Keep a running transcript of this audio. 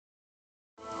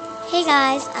Hey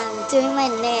guys, I'm doing my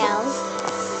nails.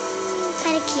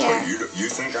 Pedicure. You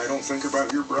think I don't think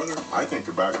about your brother? I think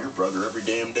about your brother every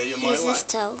damn day of my life. Here's his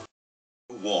toe.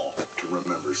 A wall to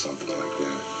remember something like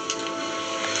that.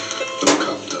 The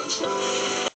cup does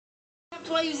that.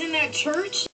 While he was in that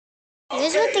church?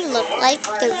 Here's what they look like.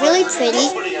 They're really pretty.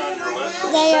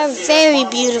 They are very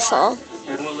beautiful.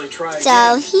 And will they try So,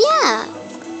 again? yeah.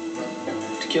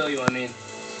 To kill you, I mean.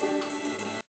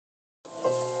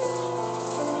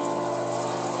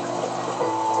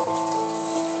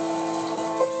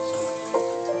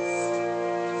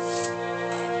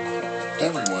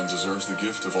 Everyone deserves the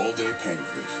gift of all-day pain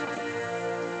relief.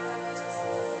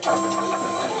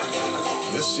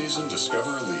 This season,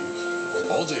 discover Aleve.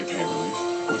 All-day pain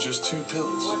relief with just 2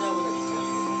 pills.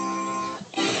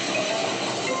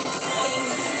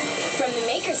 From the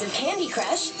makers of Candy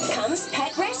Crush comes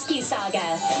Pet Rescue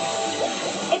Saga.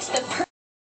 It's the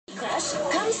perfect Crush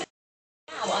comes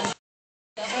now on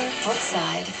the flip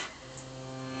side.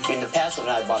 In the past, when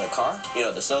I bought a car,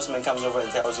 the salesman comes over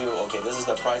and tells you, okay, this is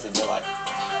the price, and you're like,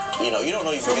 you don't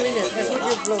know if you're getting a good deal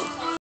or not.